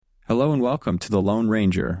Hello and welcome to The Lone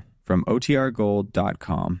Ranger from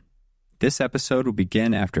OTRGold.com. This episode will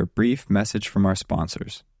begin after a brief message from our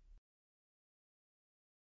sponsors.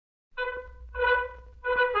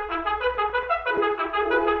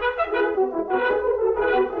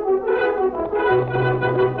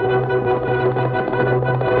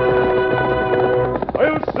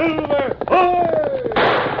 Hail Silver! Hoy!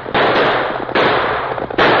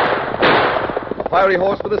 A fiery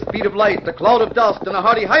horse with the speed of light, a cloud of dust, and a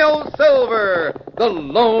hearty Hail Silver, the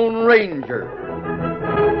Lone Ranger.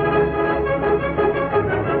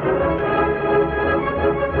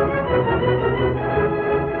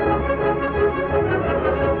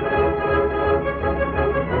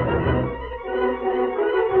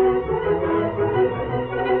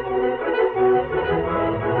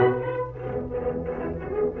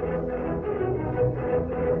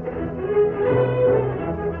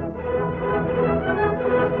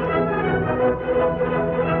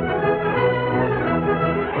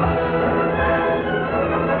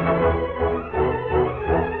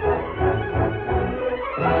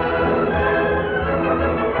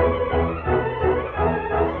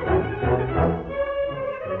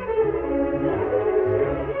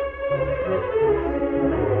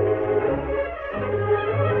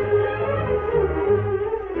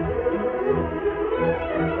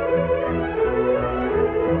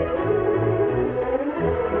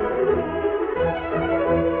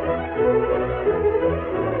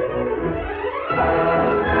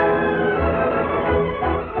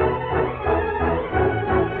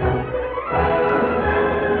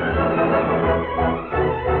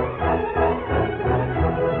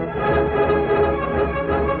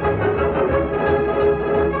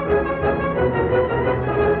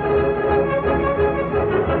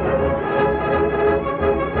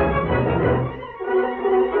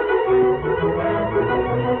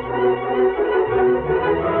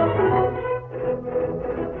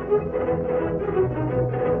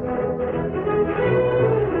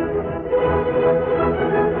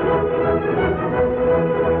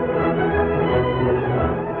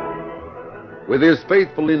 With his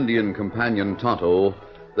faithful Indian companion Tonto,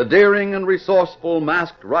 the daring and resourceful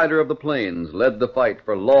masked rider of the plains led the fight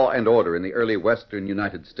for law and order in the early western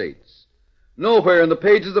United States. Nowhere in the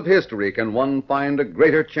pages of history can one find a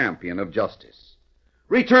greater champion of justice.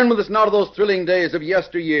 Return with us now to those thrilling days of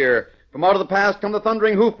yesteryear. From out of the past come the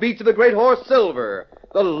thundering hoofbeats of the great horse Silver.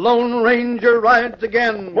 The Lone Ranger rides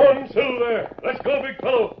again. Come on, Silver! Let's go, big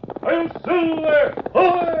fellow! Hail Silver!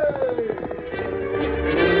 Hoy!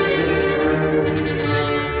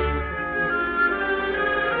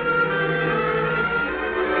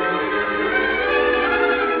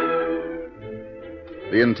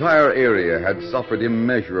 The entire area had suffered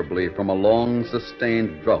immeasurably from a long,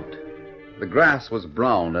 sustained drought. The grass was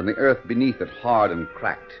brown and the earth beneath it hard and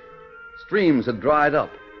cracked. Streams had dried up,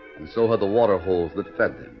 and so had the water holes that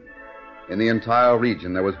fed them. In the entire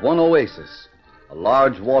region, there was one oasis, a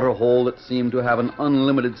large water hole that seemed to have an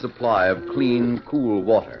unlimited supply of clean, cool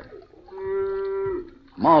water.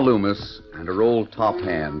 Ma Loomis and her old top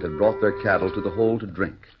hand had brought their cattle to the hole to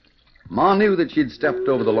drink. Ma knew that she'd stepped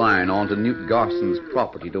over the line onto Newt Garson's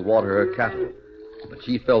property to water her cattle, but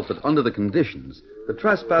she felt that under the conditions, the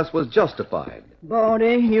trespass was justified.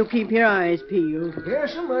 Baldy, you keep your eyes peeled.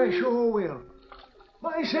 Yes'm, I sure will.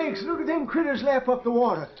 My sakes, look at them critters lap up the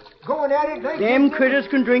water. Going at it like... Them critters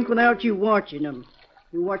can drink without you watching them.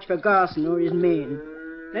 You watch for Garson or his men.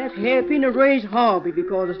 That hairpin will raise hobby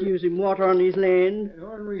because it's using water on his land.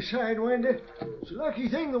 Ornery sidewinder. It's a lucky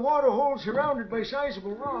thing the water hole's surrounded by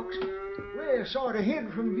sizable rocks. We're sort of hid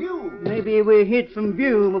from view. Maybe we're hid from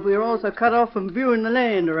view, but we're also cut off from viewing the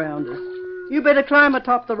land around us. You better climb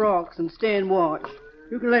atop the rocks and stand watch.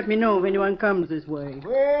 You can let me know if anyone comes this way.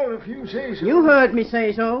 Well, if you say so. You heard me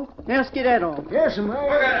say so. Now skedaddle. Yes'm, Look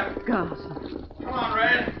at him. Garson. Come on,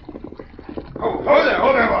 Red. Oh,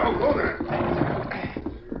 hold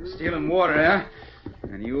there. Stealing water, huh?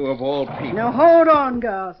 And you of all people. Now hold on,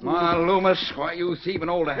 Garson. Ma Loomis, why you thieving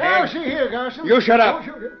old Now, hag? see here, Garson. You shut up.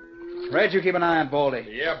 Don't shoot it. Red, you keep an eye on Baldy.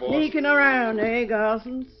 Yeah, boss. Sneaking around, eh,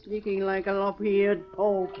 Garson? Sneaking like a lop-eared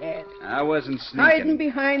polecat. I wasn't Hiding sneaking.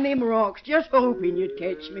 behind them rocks, just hoping you'd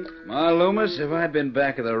catch me. Ma Loomis, if I'd been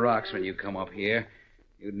back of the rocks when you come up here,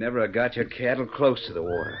 you'd never have got your cattle close to the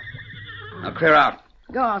water. Now clear out.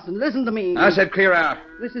 Garson, listen to me. I said clear out.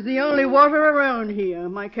 This is the only water around here.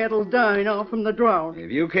 My cattle's dying off from the drought.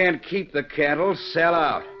 If you can't keep the cattle, sell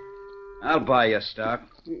out. I'll buy you stock.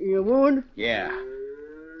 You would? Yeah.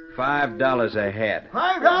 $5 a head.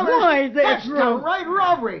 $5? Why, that's wrong. downright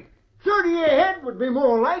robbery. 30 a head would be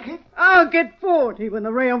more like it. I'll get 40 when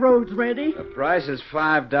the railroad's ready. The price is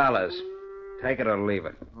 $5. Take it or leave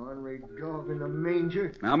it. Ornery dog in the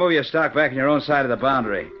manger. Now move your stock back on your own side of the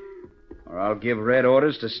boundary, or I'll give Red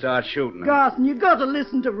orders to start shooting. Garson, you got to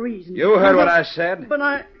listen to reason. You heard what I said.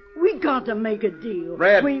 But we got to make a deal.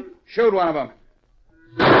 Red, shoot one of them.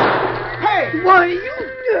 Hey! Why, you...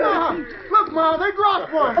 Look, Ma, they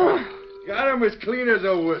dropped one. Got him as clean as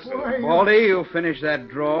a whistle. Baldy, you finish that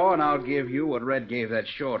draw, and I'll give you what Red gave that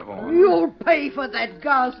shorthorn. You'll pay for that,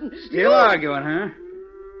 Garson. Still arguing, huh?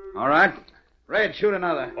 All right. Red, shoot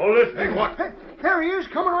another. Hold this thing, what? Hey, there he is,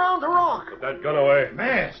 coming around the rock. Put that gun away.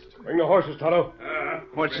 Masked. Bring the horses, Tonto.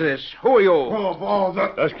 What's this? Who are you? Full of balls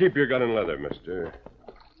up. Just keep your gun in leather, mister.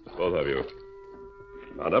 Both of you.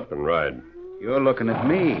 Mount up and ride. You're looking at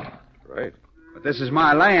me. Right. But this is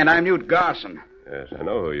my land. I'm Newt Garson. Yes, I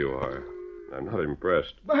know who you are. I'm not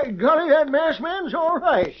impressed. By golly, that masked man's all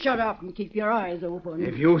right. Shut up and keep your eyes open.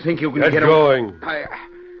 If you think you can Get get going.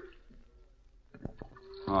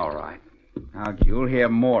 All right. Now, you'll hear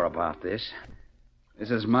more about this.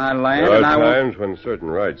 This is my land, There and are I will... times when certain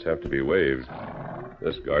rights have to be waived.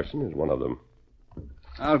 This Garson is one of them.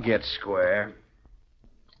 I'll get square.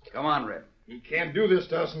 Come on, Red. He can't do this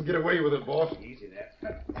to us and get away with it, boss. Easy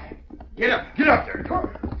there. Get up there.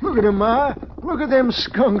 Look at him, Ma. Look at them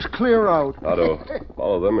skunks clear out. Otto,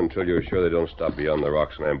 follow them until you're sure they don't stop beyond the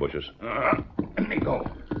rocks and ambushes. Let me go.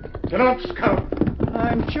 Get up, Scout.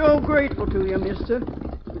 I'm sure grateful to you, mister.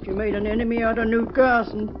 But you made an enemy out of Newt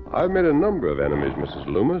Garson. I've made a number of enemies, Mrs.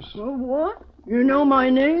 Loomis. Oh, what? You know my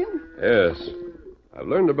name? Yes. I've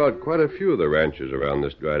learned about quite a few of the ranches around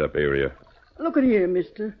this dried-up area. Look at here,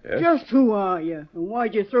 mister. Yes? Just who are you? And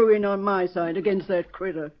why'd you throw in on my side against that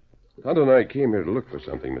critter? Tonto and I came here to look for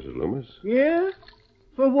something, Mrs. Loomis. Yeah?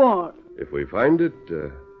 For what? If we find it,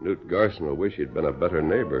 Newt Garson will wish he'd been a better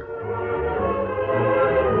neighbor.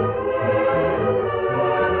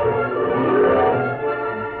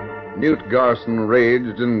 Newt Garson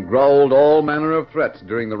raged and growled all manner of threats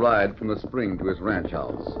during the ride from the spring to his ranch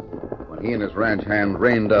house. When he and his ranch hand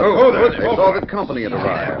reined up, they saw the company had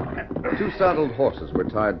arrived. 2 saddled horses were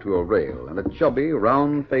tied to a rail, and a chubby,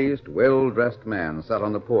 round-faced, well-dressed man sat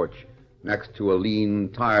on the porch next to a lean,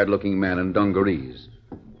 tired-looking man in dungarees.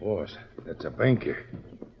 Boss, that's a banker.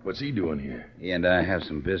 What's he doing here? He and I have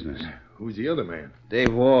some business. Who's the other man?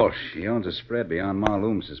 Dave Walsh. He owns a spread beyond Ma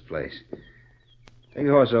Loomis's place. Take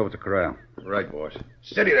your horse over to the corral. Right, boss.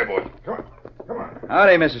 Steady there, boy. Come on.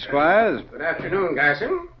 Howdy, Mr. Squires. Good afternoon,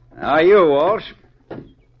 Garson. How are you, Walsh?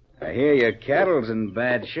 I hear your cattle's in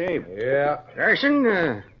bad shape. Yeah.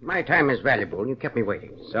 Garson, my time is valuable. You kept me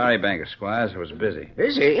waiting. Sorry, Banker Squires. I was busy.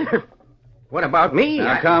 Busy? What about me?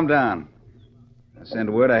 Now, calm down. I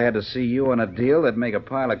sent word I had to see you on a deal that'd make a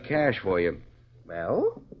pile of cash for you.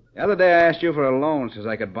 Well? The other day I asked you for a loan so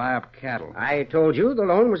I could buy up cattle. I told you the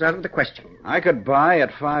loan was out of the question. I could buy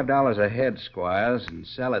at $5 a head, Squires, and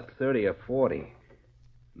sell at 30 or 40.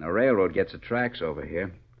 And the railroad gets the tracks over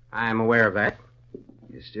here. I'm aware of that.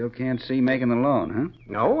 You still can't see making the loan, huh?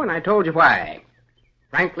 No, and I told you why.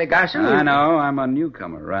 Frankly, Garson... I know. I'm a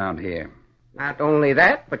newcomer around here. Not only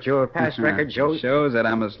that, but your past record shows... Shows that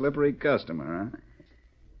I'm a slippery customer, huh?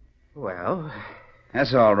 Well...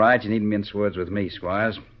 That's all right. You needn't mince words with me,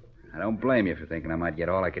 Squires. I don't blame you for thinking I might get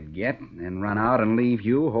all I could get and then run out and leave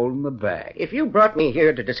you holding the bag. If you brought me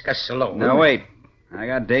here to discuss the loan... Now, wait. I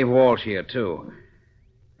got Dave Walsh here, too.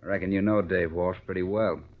 I reckon you know Dave Walsh pretty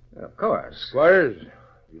well. Of course. Squires,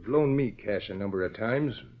 you've loaned me cash a number of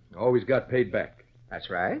times. Always got paid back. That's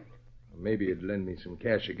right. Maybe you'd lend me some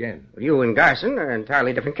cash again. You and Garson are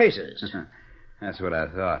entirely different cases. That's what I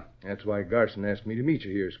thought. That's why Garson asked me to meet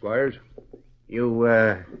you here, Squires.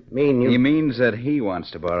 You, mean you... He means that he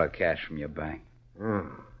wants to borrow cash from your bank. Oh.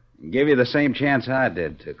 Give you the same chance I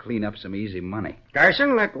did to clean up some easy money.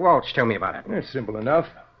 Garson, let Walsh tell me about it. That's simple enough.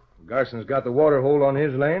 Garson's got the water hole on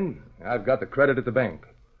his land. I've got the credit at the bank.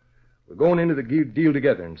 We're going into the deal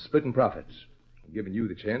together and splitting profits. I'm giving you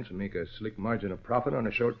the chance to make a slick margin of profit on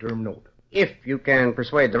a short-term note. If you can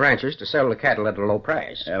persuade the ranchers to sell the cattle at a low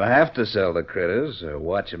price. They'll have to sell the critters or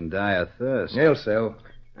watch them die of thirst. They'll sell.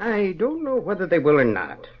 I don't know whether they will or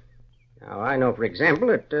not. Now, I know, for example,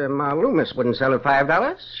 that Ma Loomis wouldn't sell at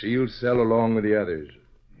 $5. She'll sell along with the others.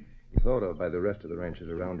 Thought of by the rest of the ranchers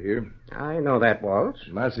around here. I know that, Walsh.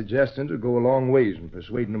 My suggestions would go a long ways in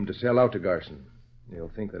persuading them to sell out to Garson. They'll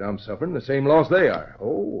think that I'm suffering the same loss they are.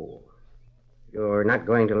 Oh. You're not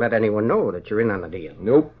going to let anyone know that you're in on the deal.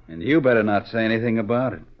 Nope. And you better not say anything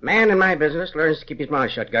about it. Man in my business learns to keep his mouth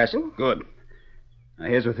shut, Garson. Good. Now,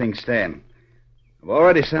 here's where things stand. I've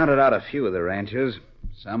already sounded out a few of the ranchers.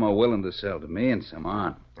 Some are willing to sell to me and some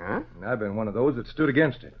aren't. Huh? And I've been one of those that stood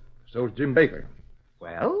against it. So's Jim Baker.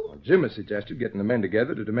 Well? Jim has suggested getting the men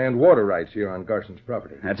together to demand water rights here on Garson's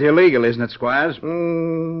property. That's illegal, isn't it, Squires?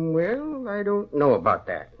 Well, I don't know about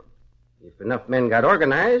that. If enough men got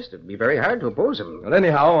organized, it'd be very hard to oppose them. Well,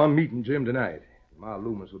 anyhow, I'm meeting Jim tonight. Ma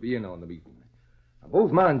Loomis will be in on the meeting. Now,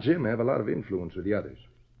 both Ma and Jim have a lot of influence with the others.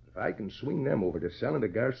 If I can swing them over to selling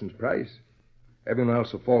at Garson's price, everyone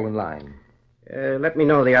else will fall in line. Let me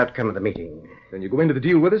know the outcome of the meeting. Then you go into the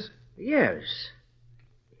deal with us? Yes.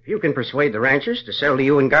 If you can persuade the ranchers to sell to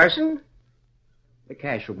you and Garson, the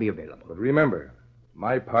cash will be available. But remember,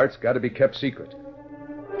 my part's got to be kept secret.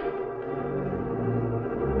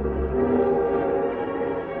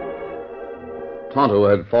 Tonto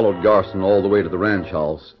had followed Garson all the way to the ranch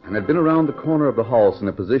house and had been around the corner of the house in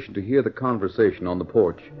a position to hear the conversation on the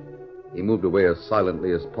porch. He moved away as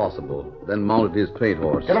silently as possible, then mounted his paint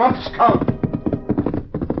horse. Get off, Scout!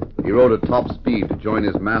 He rode at top speed to join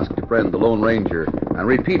his masked friend, the Lone Ranger, and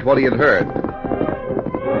repeat what he had heard.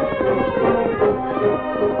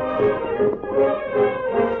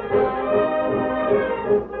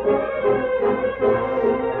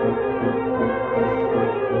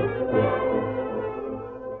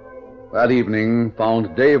 That evening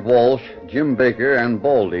found Dave Walsh, Jim Baker, and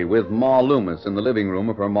Baldy with Ma Loomis in the living room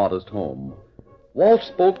of her modest home. Walsh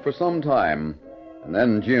spoke for some time, and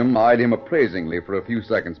then Jim eyed him appraisingly for a few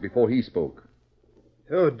seconds before he spoke.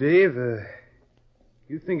 So, Dave,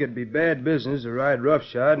 you think it'd be bad business to ride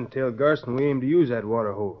roughshod and tell Garson we aim to use that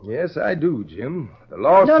water hole? Yes, I do, Jim. The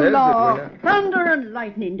law says that we're not... Thunder and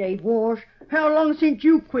lightning, Dave Walsh. How long since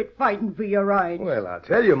you quit fighting for your rights? Well, I'll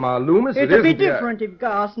tell you, Ma Loomis, It'd be different if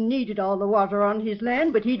Garson needed all the water on his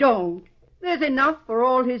land, but he don't. There's enough for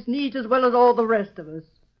all his needs as well as all the rest of us.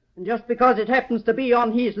 And just because it happens to be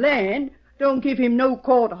on his land, don't give him no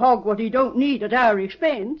call to hog what he don't need at our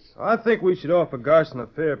expense. I think we should offer Garson a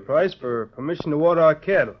fair price for permission to water our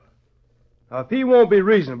cattle. Now, if he won't be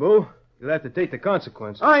reasonable, you'll have to take the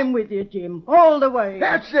consequences. I'm with you, Jim, all the way.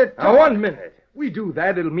 That's it. Now, 1 minute. We do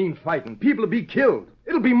that, it'll mean fighting. People will be killed.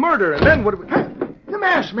 It'll be murder, and then what... The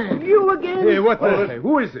masked man. You again? Hey, what the... Hey,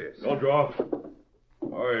 who is this? Don't draw.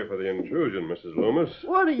 Sorry for the intrusion, Mrs. Loomis.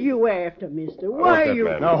 What are you after, mister? I Why want are that you...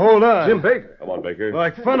 man. Now, hold on. Jim Baker. Come on, Baker.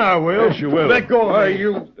 Like fun, I will. Yes, you will. Let go of me.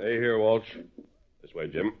 You... Stay here, Walsh. This way,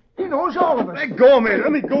 Jim. He knows all of us. Let go of me.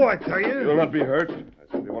 Let me go, I tell you. You'll not be hurt.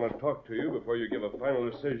 I simply want to talk to you before you give a final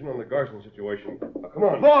decision on the Garson situation. Now, come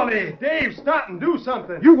on. Baldy, Dave, stop and do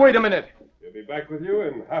something. You wait a minute. We'll be back with you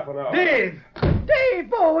in half an hour. Dave! Dave,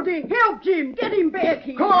 Baldy, help Jim. Get him back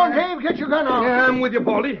here. Come on, Dave. Get your gun off. Yeah, I'm with you,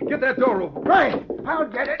 Baldy. Get that door open. Right. I'll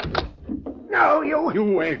get it. No, you... You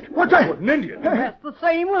wait. What's that? What, an Indian? That's the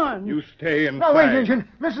same one. You stay inside. Now, wait, Injun.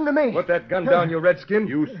 Listen to me. Put that gun down, you redskin.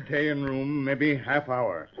 You stay in room maybe half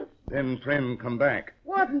hour. Then friend come back.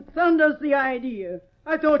 What in thunder's the idea?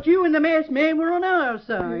 I thought you and the masked man were on our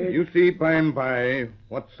side. You see by and by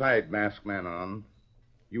what side masked man on.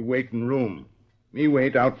 You wait in room. Me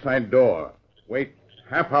wait outside door. Wait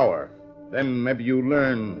half hour. Then maybe you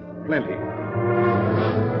learn plenty.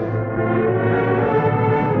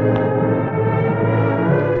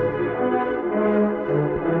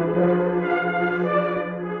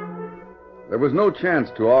 There was no chance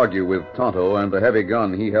to argue with Tonto and the heavy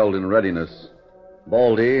gun he held in readiness.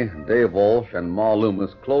 Baldy, Dave Walsh, and Ma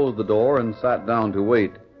Loomis closed the door and sat down to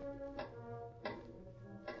wait.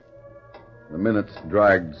 The minutes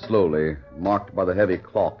dragged slowly, marked by the heavy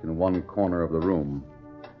clock in one corner of the room.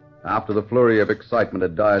 After the flurry of excitement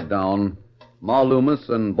had died down, Ma Loomis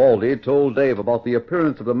and Baldy told Dave about the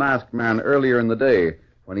appearance of the masked man earlier in the day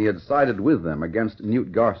when he had sided with them against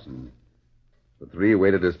Newt Garson. The three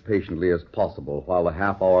waited as patiently as possible while the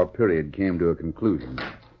half-hour period came to a conclusion.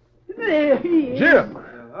 There he is. Jim!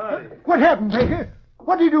 What happened, Baker?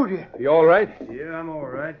 What did he do to you? You all right? Yeah, I'm all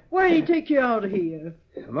right. Why'd he take you out of here?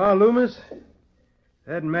 Ma Loomis,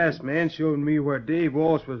 that masked man showed me where Dave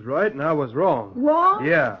Walsh was right and I was wrong. What?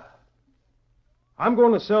 Yeah. I'm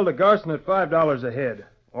going to sell to Garson at $5 a head,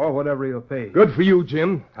 or whatever he'll pay. Good for you,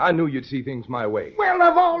 Jim. I knew you'd see things my way. Well,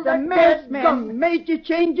 of all The that masked man gun... made you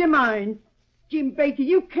change your mind. Jim Baker,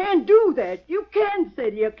 you can't do that. You can't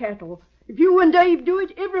sell your cattle. If you and Dave do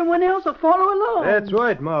it, everyone else will follow along. That's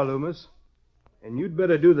right, Ma Loomis. And you'd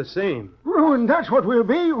better do the same. Ruined, that's what we'll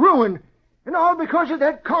be. Ruined. And all because of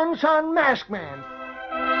that con-son masked man.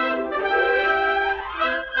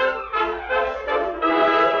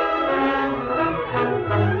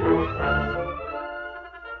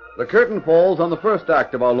 The curtain falls on the first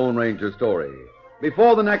act of our Lone Ranger story.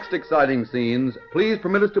 Before the next exciting scenes, please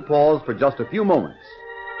permit us to pause for just a few moments.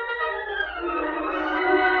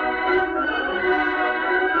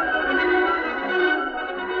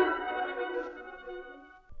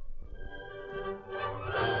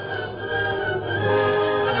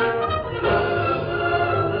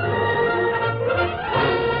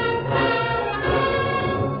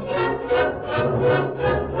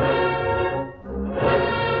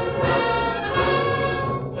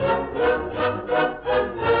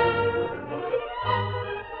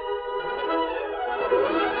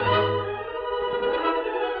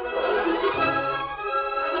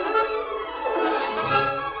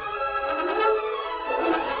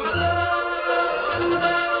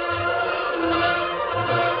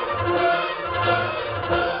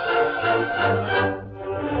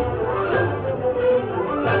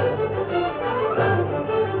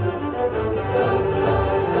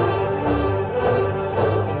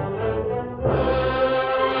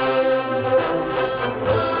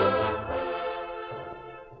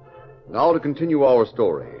 Now to continue our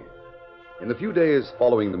story. In the few days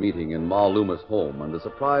following the meeting in Ma Loomis' home and the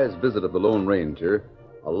surprise visit of the Lone Ranger,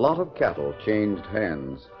 a lot of cattle changed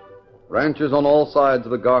hands. Ranchers on all sides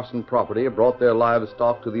of the Garson property brought their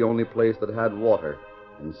livestock to the only place that had water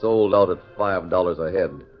and sold out at $5 a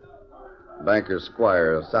head. Banker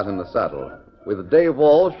Squire sat in the saddle, with Dave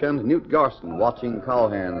Walsh and Newt Garson watching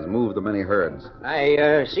cowhands move the many herds.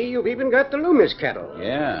 I see you've even got the Loomis cattle.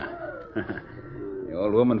 Yeah. The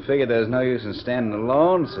old woman figured there was no use in standing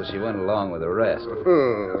alone, so she went along with the rest.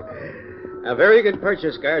 A very good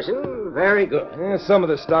purchase, Garson. Very good. Yeah, some of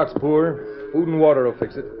the stock's poor. Food and water will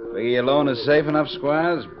fix it. Figure your loan is safe enough,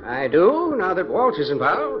 Squires? I do, now that Walsh is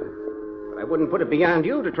involved. But I wouldn't put it beyond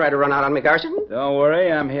you to try to run out on me, Garson. Don't worry,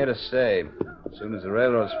 I'm here to stay. As soon as the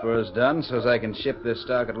railroad spur's done, so as I can ship this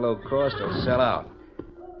stock at low cost, I'll sell out.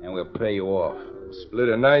 And we'll pay you off. Split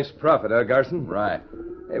a nice profit, huh, Garson? Right.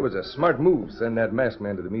 It was a smart move, send that masked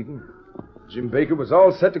man to the meeting. Jim Baker was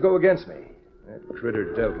all set to go against me. That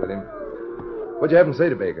critter dealt with him. What'd you have him say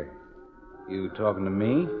to Baker? You talking to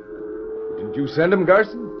me? Didn't you send him,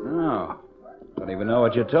 Garson? No. Don't even know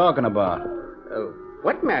what you're talking about.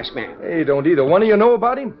 What masked man? Hey, don't either one of you know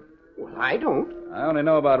about him? Well, I don't. I only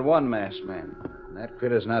know about one masked man. That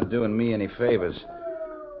critter's not doing me any favors.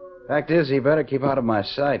 Fact is, he better keep out of my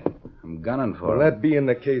sight. I'm gunning for him. Well, that being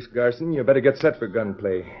the case, Garson, you better get set for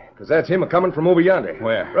gunplay. Because that's him a-coming from over yonder.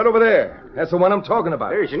 Where? Right over there. That's the one I'm talking about.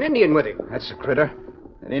 There's an Indian with him. That's the critter.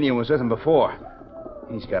 That Indian was with him before.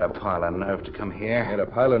 He's got a pile of nerve to come here. And a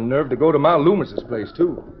pile of nerve to go to Ma Loomis's place,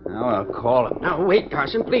 too. Now I'll call him. Now, wait,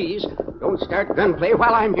 Garson, please. Don't start gunplay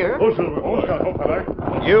while I'm here.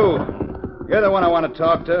 You're the one I want to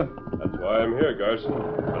talk to. That's why I'm here, Garson.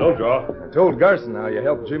 Now, don't draw. I told Garson how you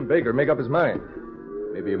helped Jim Baker make up his mind.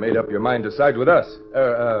 Maybe you made up your mind to side with us.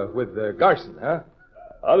 With Garson, huh?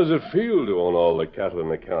 How does it feel to own all the cattle in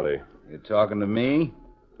the county? You talking to me?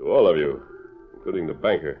 To all of you, including the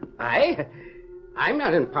banker. I'm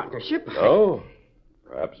not in partnership. No?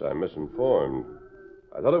 Perhaps I'm misinformed.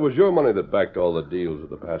 I thought it was your money that backed all the deals of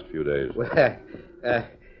the past few days. Well,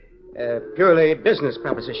 purely business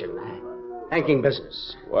proposition. Banking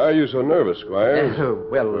business. Why are you so nervous, Squire?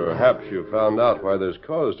 Well... Perhaps you found out why there's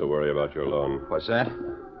cause to worry about your loan. What's that?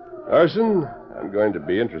 Carson, I'm going to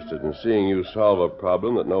be interested in seeing you solve a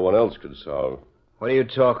problem that no one else could solve. What are you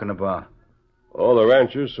talking about? All the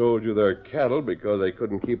ranchers sold you their cattle because they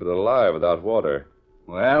couldn't keep it alive without water.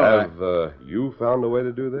 Well, Have you found a way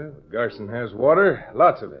to do that? Garson has water,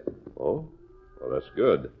 lots of it. Oh? Well, that's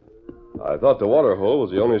good. I thought the water hole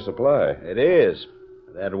was the only supply. It is.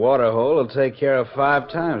 That water hole will take care of 5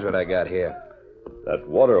 times what I got here. That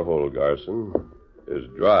water hole, Garson, is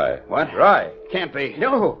dry. What? Dry? Can't be.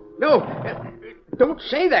 No. Don't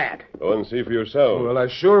say that. Go and see for yourself. Well, I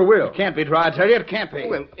sure will. It can't be dry, I tell you. It can't be.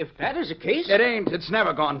 Well, if that is the case... It ain't. It's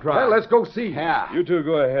never gone dry. Well, let's go see. Yeah. You two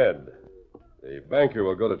go ahead. The banker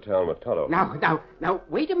will go to town with Tonto. Now,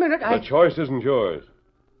 wait a minute. The choice isn't yours.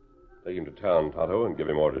 Take him to town, Tonto, and give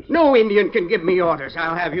him orders. No Indian can give me orders,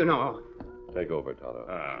 I'll have you know. Take over,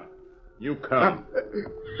 Tonto. You come.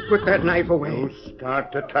 Put that knife away. You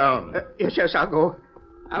start to town. Yes, I'll go.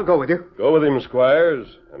 I'll go with you. Go with him, Squires,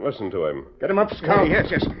 and listen to him. Get him up, Scout.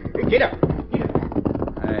 Yes. Get up.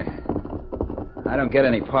 I don't get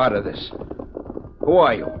any part of this. Who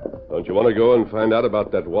are you? Don't you want to go and find out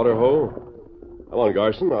about that water hole? Come on,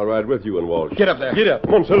 Garson. I'll ride with you and Walsh. Get up there. Get up.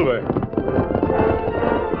 Come on, Silver.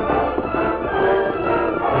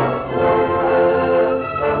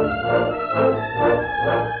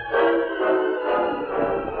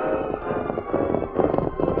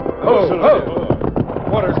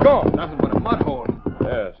 Water's gone. Nothing but a mud hole.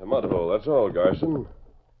 Yes, a mud hole. That's all, Garson.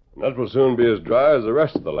 And that will soon be as dry as the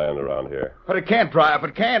rest of the land around here. But it can't dry up.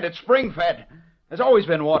 It can't. It's spring-fed. There's always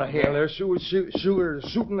been water here. Well, they're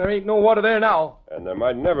shooting. There ain't no water there now. And there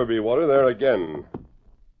might never be water there again.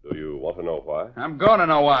 Do you want to know why? I'm going to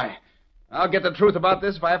know why. I'll get the truth about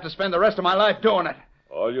this if I have to spend the rest of my life doing it.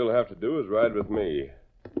 All you'll have to do is ride with me.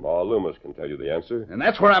 Ma Loomis can tell you the answer. And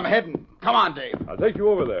that's where I'm heading. Come on, Dave. I'll take you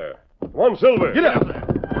over there. Come on, Silver. Get up there.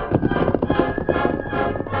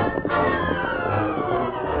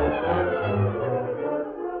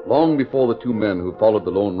 Long before the two men who followed the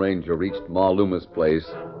Lone Ranger reached Ma Loomis' place,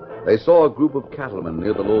 they saw a group of cattlemen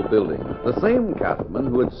near the low building. The same cattlemen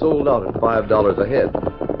who had sold out at $5 a head.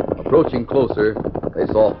 Approaching closer, they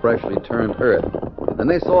saw freshly turned earth. Then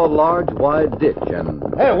they saw a large, wide ditch and...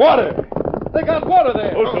 Hey, water! They got water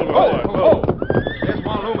there! Oh. There's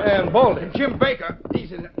Ma Loomis. And Baldy. Jim Baker.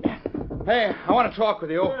 He's in... Hey, I want to talk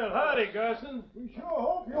with you. Well, howdy, Garson. Sure.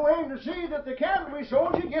 hope you aim to see that the cattle we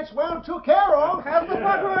sold you gets well took care of. How's the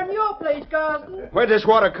water on your place, Garson? Where'd this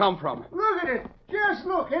water come from? Look at it. Just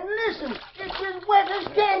look and listen. It's as wet as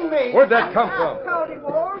can be. Where'd that come from? Howdy,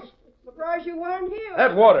 Walsh. Surprised you weren't here.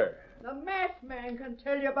 That water. The masked man can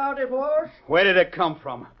tell you about it, Walsh. Where did it come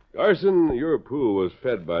from? Garson, your pool was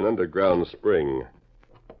fed by an underground spring.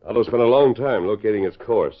 Otto spent a long time locating its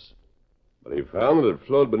course, but he found that it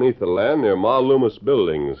flowed beneath the land near Ma Loomis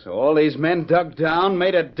buildings. So all these men dug down,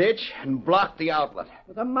 made a ditch, and blocked the outlet. It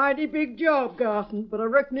was a mighty big job, Garson, but I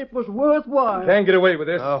reckon it was worthwhile. Can't get away with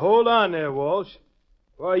this. Hold on there, Walsh.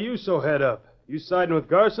 Why are you so head up? You siding with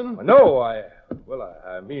Garson? No, I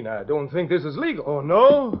mean, I don't think this is legal. Oh,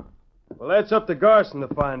 no? Well, that's up to Garson to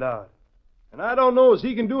find out. And I don't know as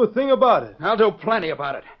he can do a thing about it. I'll do plenty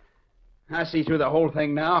about it. I see through the whole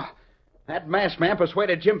thing now. That masked man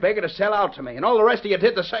persuaded Jim Baker to sell out to me, and all the rest of you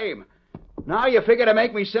did the same. Now you figure to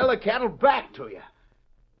make me sell the cattle back to you.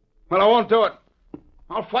 Well, I won't do it.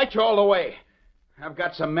 I'll fight you all the way. I've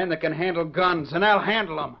got some men that can handle guns, and I'll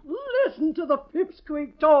handle them. Listen to the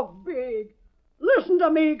pipsqueak talk big. Listen to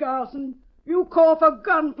me, Garson. You call for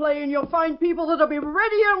gunplay, and you'll find people that'll be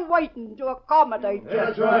ready and waiting to accommodate you.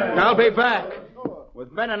 That's right. I'll be back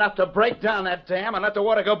with men enough to break down that dam and let the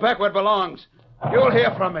water go back where it belongs. You'll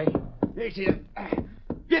hear from me.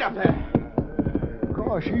 Get up there.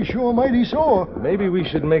 Gosh, he's sure mighty sore. Maybe we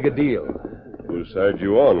should make a deal. Whose side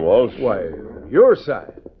you on, Walsh? Why, your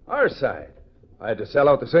side. Our side. I had to sell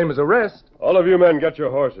out the same as the rest. All of you men get your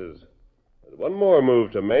horses. There's one more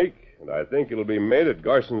move to make, and I think it'll be made at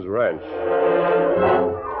Garson's ranch.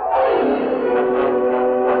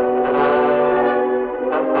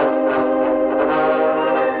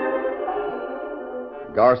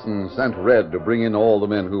 Garson sent Red to bring in all the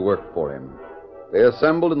men who worked for him. They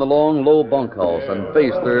assembled in the long, low bunkhouse and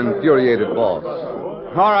faced their infuriated boss.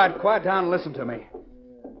 All right, quiet down and listen to me.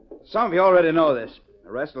 Some of you already know this.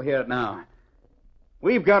 The rest will hear it now.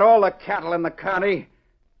 We've got all the cattle in the county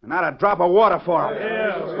and not a drop of water for them.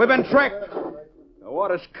 Yeah. We've been tricked. The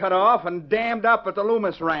water's cut off and dammed up at the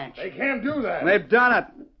Loomis Ranch. They can't do that. And they've done it.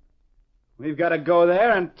 We've got to go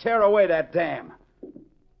there and tear away that dam.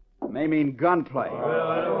 It may mean gunplay.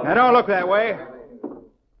 Now, don't look that way.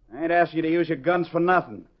 I ain't asking you to use your guns for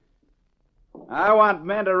nothing. I want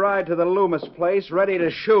men to ride to the Loomis place ready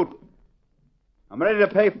to shoot. I'm ready to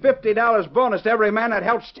pay $50 bonus to every man that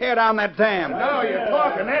helps tear down that dam. Now you're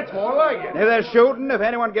talking. That's more like it. If they're shooting, if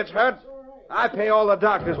anyone gets hurt, I pay all the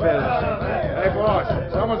doctor's bills. Hey,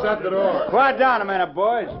 boss, someone's at the door. Quiet down a minute,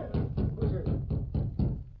 boys.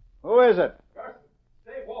 Who is it?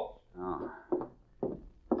 Dave Walsh. Oh.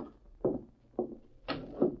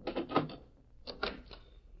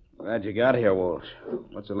 Glad you got here, Walsh.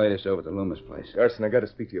 What's the latest over at the Loomis place? Garson, I got to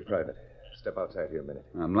speak to you private. Step outside here a minute.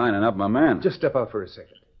 I'm lining up my men. Just step out for a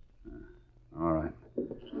second. All right.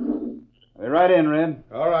 Be right in, Red.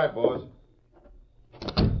 All right, boss.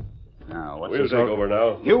 Now, what's We'll this take all- over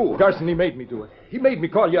now. You! Garson, he made me do it. He made me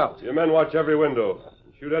call you out. Your men watch every window.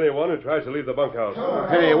 Shoot anyone who tries to leave the bunkhouse.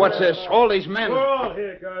 Hey, what's this? All these men. We're all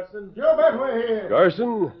here, Garson. You bet we're here.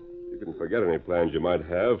 Garson, you can forget any plans you might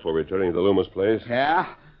have for returning to the Loomis place.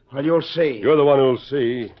 Yeah? Well, you'll see. You're the one who'll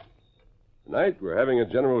see. Tonight, we're having a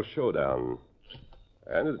general showdown.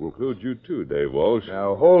 And it includes you, too, Dave Walsh.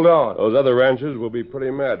 Now, hold on. Those other ranchers will be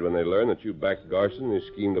pretty mad when they learn that you backed Garson and he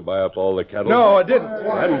schemed to buy up all the cattle. No, I didn't. If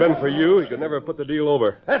it hadn't been for you, he could never have put the deal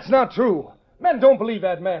over. That's not true. Men don't believe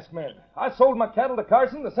that masked man. I sold my cattle to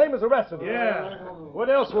Carson the same as the rest of them. Yeah. What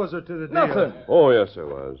else was there to the deal? Nothing. Oh, yes, there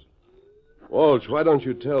was. Walsh, why don't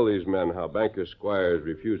you tell these men how Banker Squires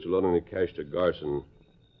refused to loan any cash to Garson?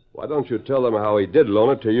 Why don't you tell them how he did loan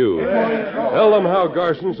it to you? Tell them how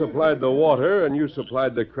Garson supplied the water and you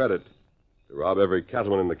supplied the credit to rob every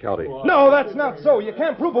cattleman in the county. No, that's not so. You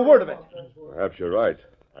can't prove a word of it. Perhaps you're right.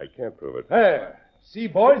 I can't prove it. There. See,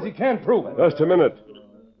 boys, he can't prove it. Just a minute.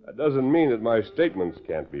 That doesn't mean that my statements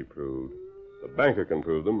can't be proved. The banker can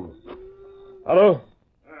prove them. Otto?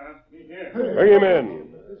 Bring him in.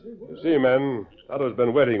 You see, men, Otto's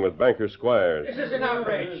been waiting with Banker Squires. This is an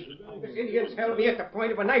outrage. This Indian's held me at the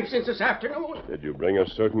point of a knife since this afternoon. Did you bring a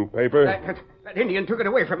certain paper? That Indian took it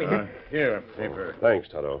away from me. Here, paper. Thanks,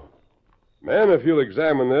 Toto. Men, if you'll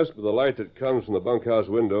examine this by the light that comes from the bunkhouse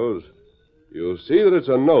windows, you'll see that it's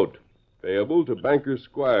a note payable to Banker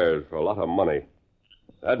Squires for a lot of money.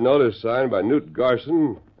 That note is signed by Newt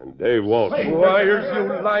Garson and Dave Walsh. Liars,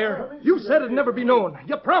 you liar. You said it'd never be known.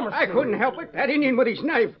 You promised. I couldn't help it. That Indian with his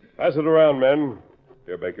knife. Pass it around, men.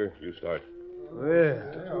 Here, Baker, you start.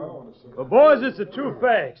 Well, boys, it's the true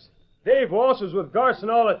facts. Dave Walsh was with Garson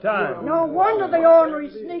all the time. No wonder the ornery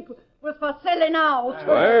sneak was for selling out.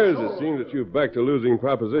 Squires, it seems that you've backed a losing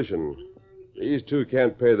proposition. These two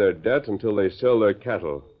can't pay their debt until they sell their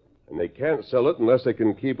cattle. And they can't sell it unless they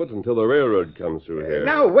can keep it until the railroad comes through here.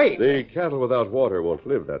 Now, wait. The cattle without water won't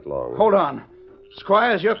live that long. Hold on.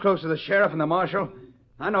 Squires, you're close to the sheriff and the marshal.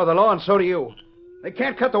 I know the law, and so do you. They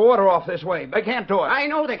can't cut the water off this way. They can't do it. I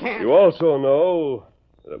know they can't. You also know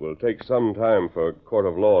that it will take some time for a court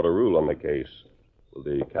of law to rule on the case. Will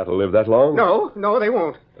the cattle live that long? No, they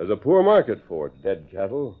won't. There's a poor market for dead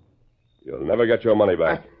cattle. You'll never get your money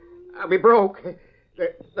back. I'll be broke.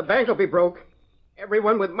 The bank will be broke.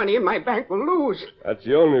 Everyone with money in my bank will lose. That's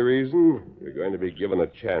the only reason you're going to be given a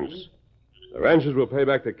chance. The ranchers will pay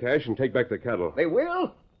back the cash and take back the cattle. They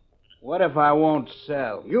will? What if I won't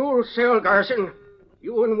sell? You'll sell, Garson.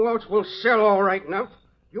 You and Waltz will sell all right enough.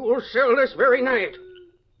 You will sell this very night.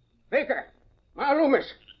 Baker, Ma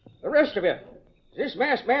Loomis, the rest of you. Is this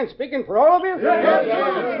masked man speaking for all of you?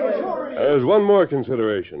 There's one more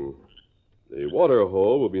consideration. The water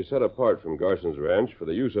hole will be set apart from Garson's ranch for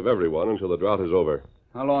the use of everyone until the drought is over.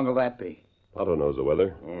 How long will that be? Tonto knows the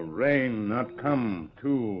weather. Oh, rain not come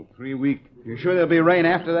 2-3 weeks. You sure there'll be rain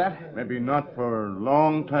after that? Maybe not for a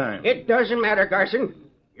long time. It doesn't matter, Garson.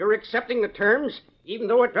 You're accepting the terms, even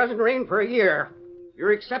though it doesn't rain for a year.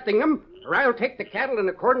 You're accepting them, or I'll take the cattle in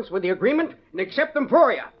accordance with the agreement and accept them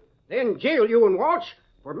for you. Then jail you and Walsh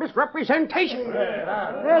for misrepresentation.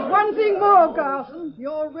 There's one thing more, Garson.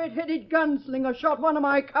 Your red-headed gunslinger shot one of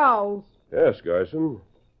my cows. Yes, Garson.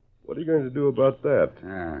 What are you going to do about that?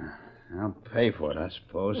 I'll pay for it, I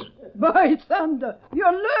suppose. By thunder,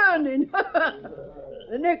 you're learning.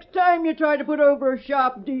 The next time you try to put over a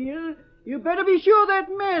sharp deal, you better be sure that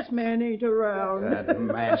masked man ain't around. That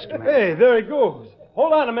masked man. Hey, there he goes.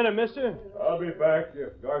 Hold on a minute, mister. I'll be back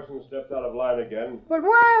if Garson steps out of line again. But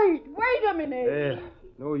wait a minute.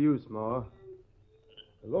 No use, Ma.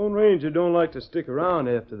 The Lone Ranger don't like to stick around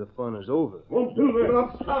after the fun is over. Won't do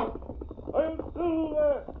that. I'll do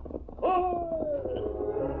that.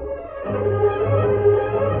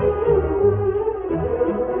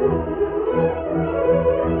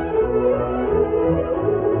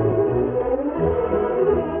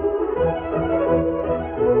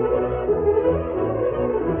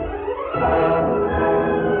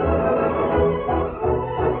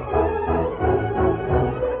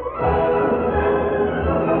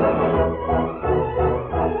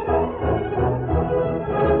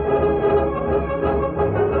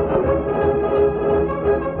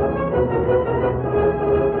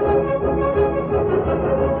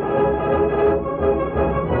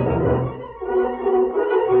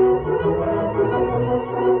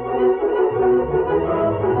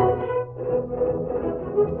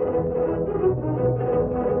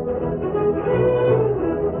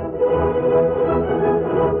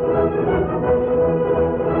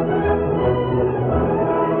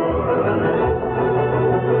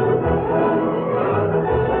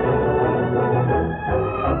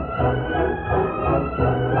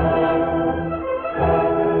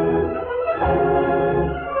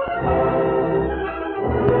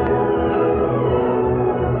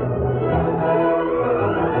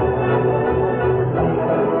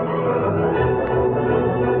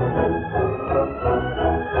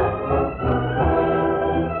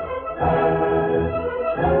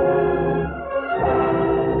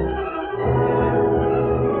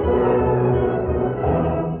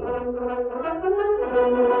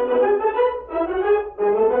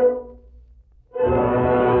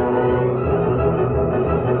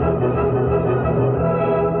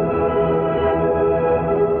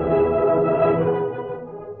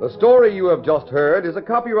 The story you have just heard is a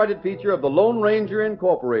copyrighted feature of the Lone Ranger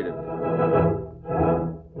Incorporated.